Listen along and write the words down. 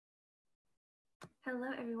Hello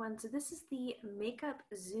everyone, so this is the Makeup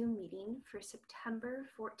Zoom meeting for September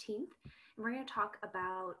 14th, and we're going to talk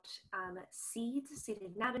about seeds, seed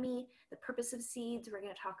anatomy, the purpose of seeds. We're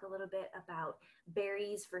going to talk a little bit about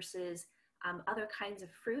berries versus other kinds of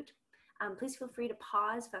fruit. Please feel free to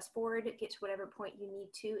pause, fast forward, get to whatever point you need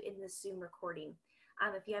to in this Zoom recording.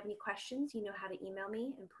 If you have any questions, you know how to email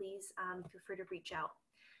me, and please feel free to reach out.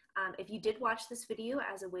 If you did watch this video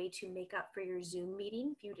as a way to make up for your Zoom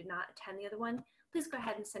meeting, if you did not attend the other one, please go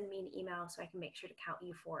ahead and send me an email so I can make sure to count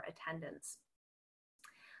you for attendance.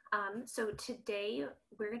 So today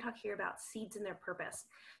we're going to talk here about seeds and their purpose.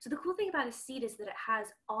 So the cool thing about a seed is that it has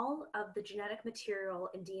all of the genetic material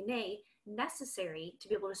and DNA necessary to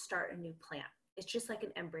be able to start a new plant. It's just like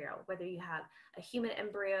an embryo, whether you have a human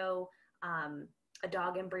embryo, a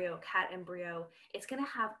dog embryo, a cat embryo, it's going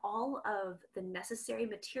to have all of the necessary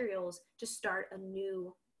materials to start a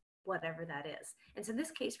new whatever that is. And so in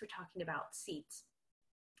this case, we're talking about seeds.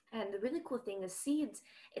 And the really cool thing is seeds,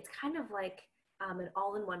 it's kind of like an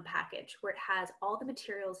all-in-one package where it has all the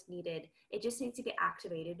materials needed. It just needs to be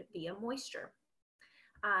activated via moisture.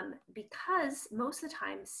 Because most of the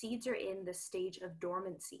time seeds are in the stage of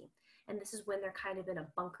dormancy. And this is when they're kind of in a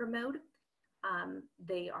bunker mode.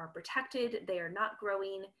 They are protected, they are not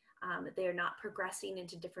growing, they are not progressing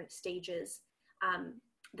into different stages.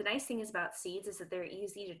 The nice thing is about seeds is that they're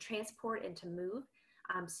easy to transport and to move.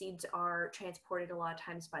 Seeds are transported a lot of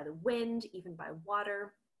times by the wind, even by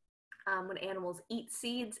water. When animals eat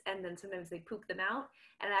seeds and then sometimes they poop them out,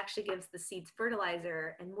 and it actually gives the seeds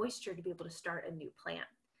fertilizer and moisture to be able to start a new plant.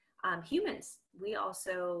 Humans, we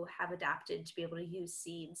also have adapted to be able to use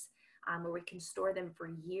seeds where we can store them for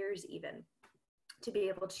years even, to be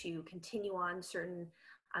able to continue on certain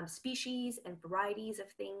species and varieties of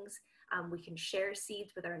things. We can share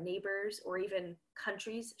seeds with our neighbors or even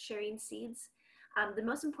countries sharing seeds. The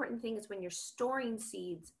most important thing is when you're storing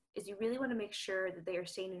seeds is you really want to make sure that they are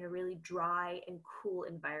staying in a really dry and cool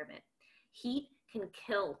environment. Heat can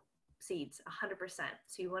kill seeds 100%.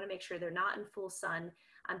 So you want to make sure they're not in full sun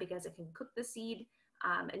because it can cook the seed.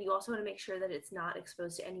 And you also want to make sure that it's not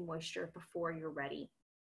exposed to any moisture before you're ready,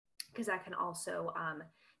 because that can also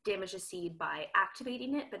damage a seed by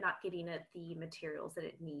activating it, but not getting it the materials that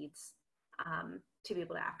it needs to be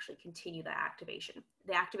able to actually continue that activation.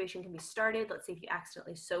 The activation can be started. Let's say if you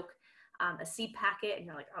accidentally soak a seed packet and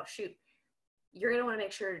you're like, oh shoot, you're gonna wanna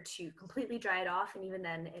make sure to completely dry it off, and even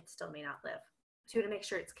then it still may not live. So you wanna make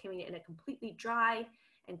sure it's coming in a completely dry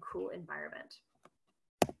and cool environment.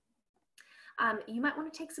 You might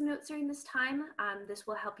want to take some notes during this time. This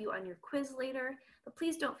will help you on your quiz later, but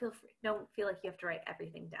please don't feel like you have to write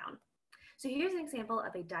everything down. So here's an example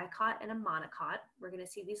of a Dicot and a Monocot. We're going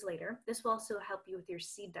to see these later. This will also help you with your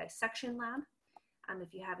seed dissection lab.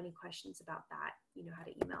 If you have any questions about that, you know how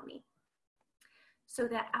to email me. So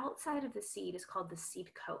the outside of the seed is called the seed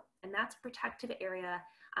coat, and that's a protective area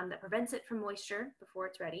that prevents it from moisture before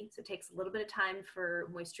it's ready. So it takes a little bit of time for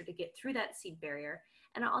moisture to get through that seed barrier,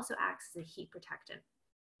 and it also acts as a heat protectant.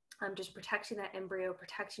 Just protecting that embryo,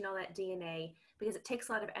 protecting all that DNA, because it takes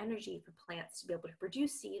a lot of energy for plants to be able to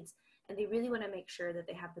produce seeds, and they really want to make sure that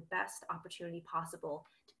they have the best opportunity possible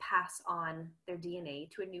to pass on their DNA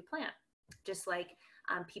to a new plant. Just like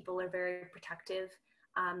people are very protective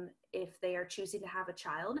if they are choosing to have a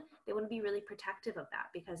child, they want to be really protective of that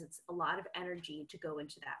because it's a lot of energy to go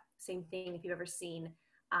into that. Same thing if you've ever seen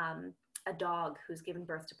a dog who's given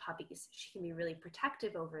birth to puppies. She can be really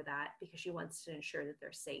protective over that because she wants to ensure that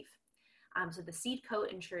they're safe. So the seed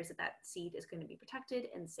coat ensures that that seed is going to be protected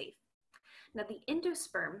and safe. Now the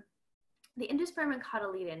endosperm and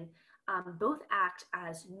cotyledon both act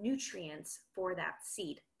as nutrients for that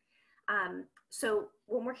seed. So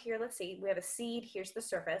when we're here, let's see, we have a seed, here's the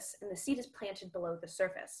surface, and the seed is planted below the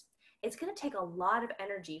surface. It's going to take a lot of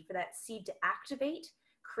energy for that seed to activate,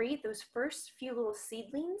 create those first few little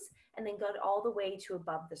seedlings, and then go all the way to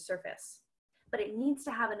above the surface. But it needs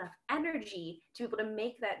to have enough energy to be able to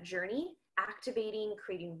make that journey, activating,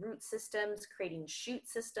 creating root systems, creating shoot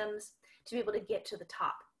systems, to be able to get to the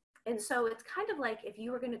top. And so it's kind of like if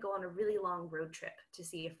you were going to go on a really long road trip to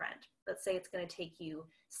see a friend. Let's say it's going to take you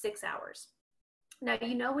 6 hours. Now,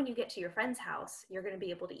 you know when you get to your friend's house, you're going to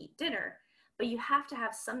be able to eat dinner, but you have to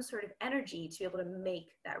have some sort of energy to be able to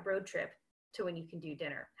make that road trip to when you can do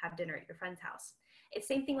dinner, have dinner at your friend's house. It's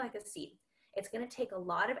the same thing like a seed. It's going to take a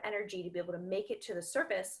lot of energy to be able to make it to the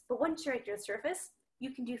surface, but once you're at your surface,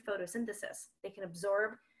 you can do photosynthesis. They can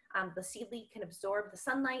absorb, the seedling can absorb the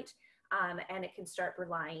sunlight, and it can start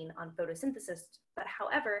relying on photosynthesis. But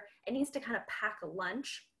however, it needs to kind of pack a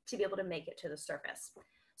lunch to be able to make it to the surface.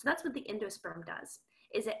 So that's what the endosperm does,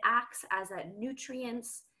 is it acts as that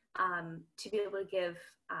nutrients, to be able to give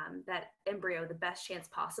that embryo the best chance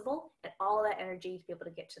possible and all that energy to be able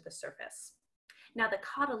to get to the surface. Now the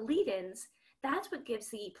cotyledons, that's what gives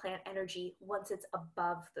the plant energy once it's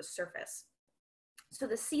above the surface. So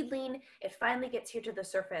the seedling, it finally gets here to the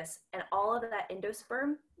surface and all of that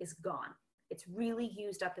endosperm is gone. It's really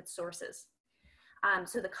used up its sources.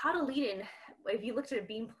 So the cotyledon, if you looked at a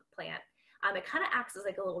bean plant, it kind of acts as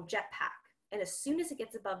like a little jetpack. And as soon as it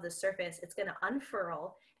gets above the surface, it's going to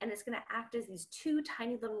unfurl and it's going to act as these two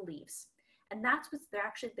tiny little leaves. And that's what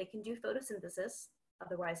they can do photosynthesis.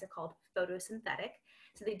 Otherwise they're called photosynthetic.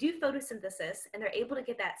 So they do photosynthesis and they're able to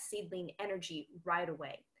get that seedling energy right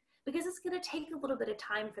away, because it's going to take a little bit of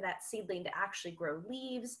time for that seedling to actually grow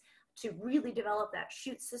leaves, to really develop that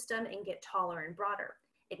shoot system and get taller and broader.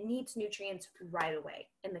 It needs nutrients right away.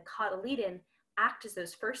 And the cotyledon act as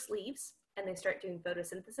those first leaves and they start doing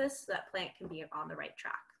photosynthesis so that plant can be on the right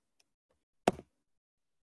track.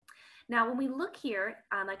 Now, when we look here,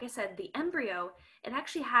 like I said, the embryo, it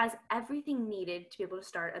actually has everything needed to be able to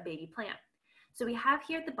start a baby plant. So we have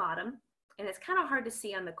here at the bottom, and it's kind of hard to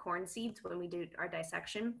see on the corn seeds when we do our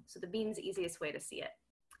dissection. So the bean's the easiest way to see it.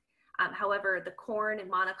 However, the corn and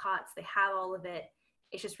monocots, they have all of it.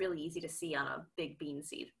 It's just really easy to see on a big bean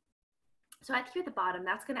seed. So at here at the bottom,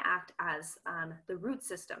 that's going to act as the root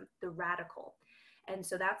system, the radicle. And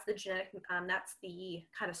so that's the genetic, that's the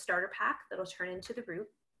kind of starter pack that'll turn into the root.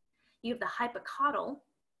 You have the hypocotyl,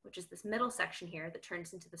 which is this middle section here that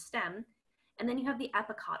turns into the stem. And then you have the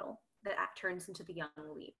epicotyl that turns into the young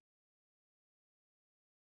leaf.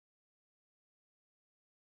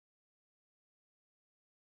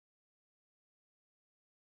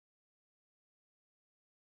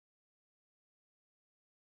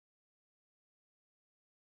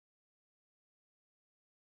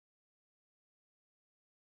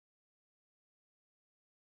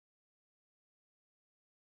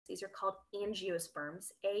 These are called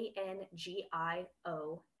angiosperms, A-N-G-I-O-S-P-E-R-M.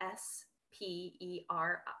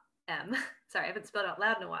 Sorry, I haven't spelled out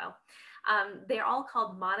loud in a while. They're all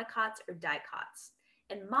called monocots or dicots.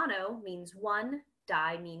 And mono means one,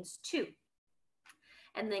 di means two.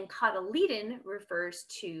 And then cotyledon refers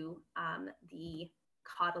to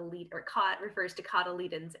cot refers to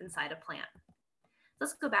cotyledons inside a plant.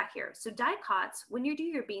 Let's go back here. So dicots, when you do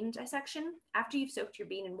your bean dissection, after you've soaked your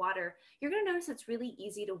bean in water, you're going to notice it's really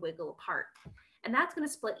easy to wiggle apart. And that's going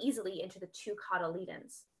to split easily into the two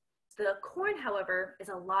cotyledons. The corn, however, is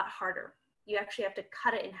a lot harder. You actually have to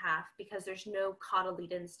cut it in half because there's no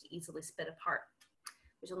cotyledons to easily split apart.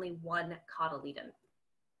 There's only one cotyledon.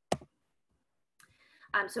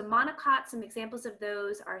 So monocots, some examples of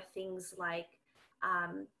those are things like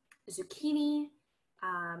zucchini,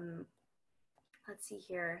 let's see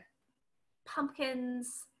here,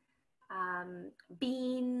 pumpkins,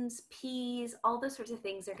 beans, peas, all those sorts of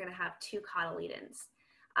things are going to have two cotyledons.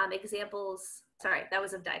 Examples, sorry, that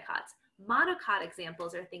was of dicots. Monocot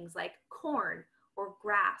examples are things like corn or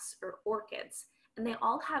grass or orchids, and they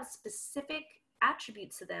all have specific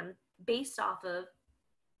attributes to them based off of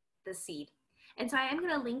the seed. And so I am going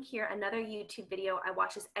to link here another YouTube video. I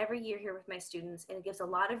watch this every year here with my students, and it gives a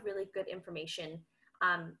lot of really good information.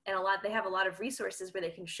 And they have a lot of resources where they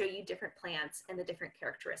can show you different plants and the different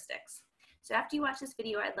characteristics. So after you watch this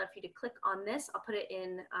video, I'd love for you to click on this. I'll put it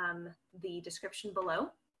in the description below.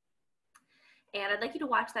 And I'd like you to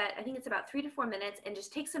watch that. I think it's about 3 to 4 minutes, and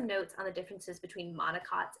just take some notes on the differences between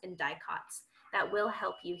monocots and dicots. That will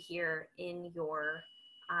help you here in your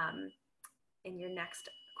next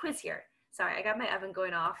quiz here. Sorry, I got my oven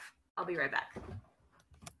going off. I'll be right back.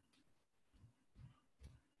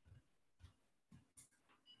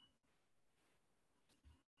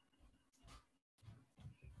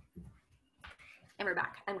 And we're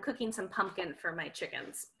back. I'm cooking some pumpkin for my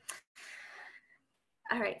chickens.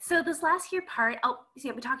 All right, so this last here part,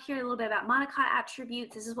 we talked here a little bit about monocot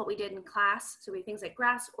attributes. This is what we did in class. So we have things like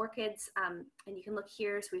grass, orchids, and you can look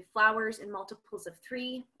here. So we have flowers in multiples of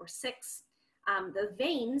 3 or 6. The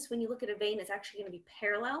veins, when you look at a vein, it's actually going to be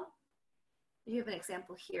parallel. You have an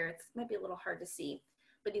example here. It might be a little hard to see,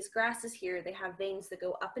 but these grasses here, they have veins that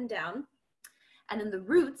go up and down. And then the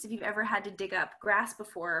roots, if you've ever had to dig up grass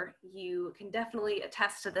before, you can definitely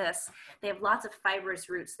attest to this. They have lots of fibrous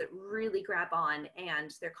roots that really grab on,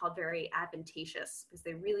 and they're called very adventitious because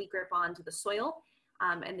they really grip onto the soil,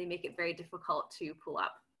 and they make it very difficult to pull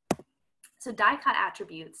up. So dicot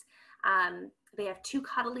attributes, they have 2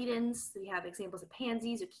 cotyledons. So we have examples of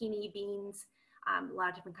pansies, zucchini, beans, a lot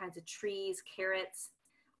of different kinds of trees, carrots.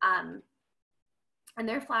 And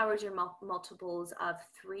their flowers are multiples of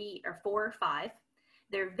 3 or 4 or 5.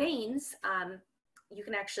 Their veins, you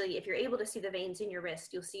can actually, if you're able to see the veins in your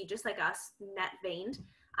wrist, you'll see just like us, net veined.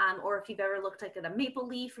 Or if you've ever looked like at a maple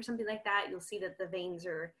leaf or something like that, you'll see that the veins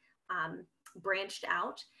are branched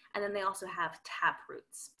out. And then they also have tap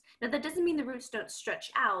roots. Now that doesn't mean the roots don't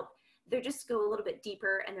stretch out. They just go a little bit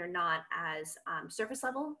deeper and they're not as surface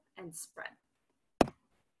level and spread.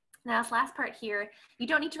 Now this last part here, you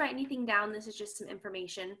don't need to write anything down. This is just some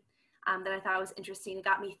information that I thought was interesting. It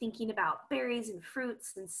got me thinking about berries and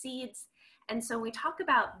fruits and seeds. And so when we talk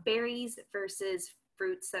about berries versus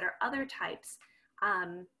fruits that are other types,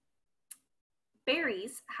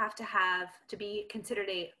 berries have to be considered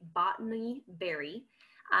a botany berry.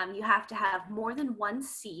 You have to have more than one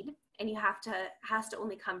seed, and has to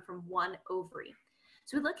only come from one ovary.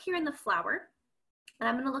 So we look here in the flower, and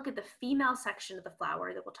I'm going to look at the female section of the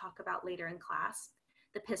flower that we'll talk about later in class,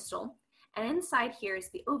 the pistil, and inside here is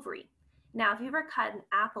the ovary. Now, if you ever cut an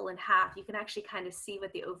apple in half, you can actually kind of see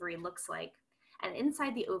what the ovary looks like. And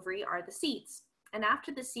inside the ovary are the seeds. And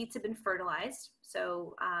after the seeds have been fertilized,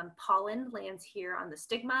 so pollen lands here on the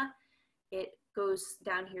stigma, it goes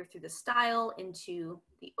down here through the style into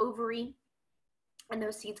the ovary, and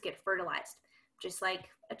those seeds get fertilized, just like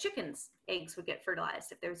a chicken's eggs would get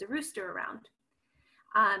fertilized if there was a rooster around.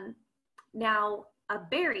 Now, a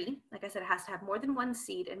berry, like I said, it has to have more than one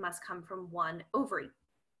seed and must come from one ovary.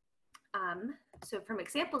 So from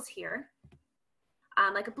examples here,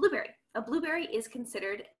 like a blueberry is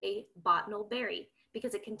considered a botanal berry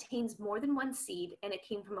because it contains more than one seed and it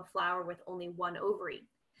came from a flower with only one ovary.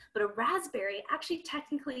 But a raspberry actually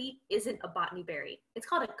technically isn't a botany berry. It's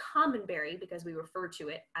called a common berry because we refer to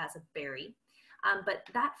it as a berry. But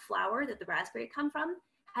that flower that the raspberry come from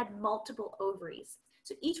had multiple ovaries.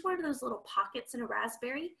 So each one of those little pockets in a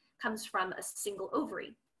raspberry comes from a single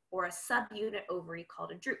ovary or a subunit ovary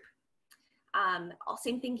called a drupe.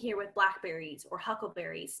 Same thing here with blackberries or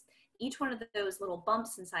huckleberries. Each one of those little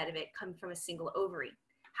bumps inside of it come from a single ovary.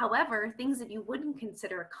 However, things that you wouldn't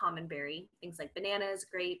consider a common berry, things like bananas,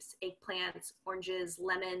 grapes, eggplants, oranges,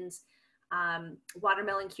 lemons,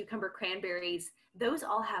 watermelon, cucumber, cranberries, those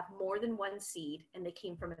all have more than one seed and they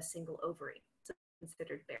came from a single ovary. So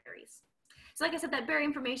considered berries. So like I said, that berry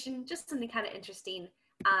information, just something kind of interesting.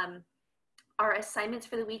 Our assignments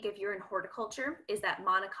for the week, if you're in horticulture, is that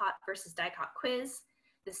Monocot versus Dicot quiz,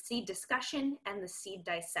 the seed discussion, and the seed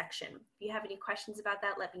dissection. If you have any questions about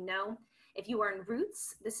that, let me know. If you are in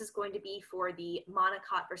roots, this is going to be for the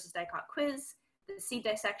Monocot versus Dicot quiz, the seed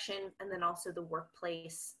dissection, and then also the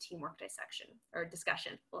workplace teamwork dissection or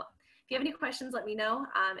discussion. Well, if you have any questions, let me know,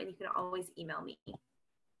 and you can always email me.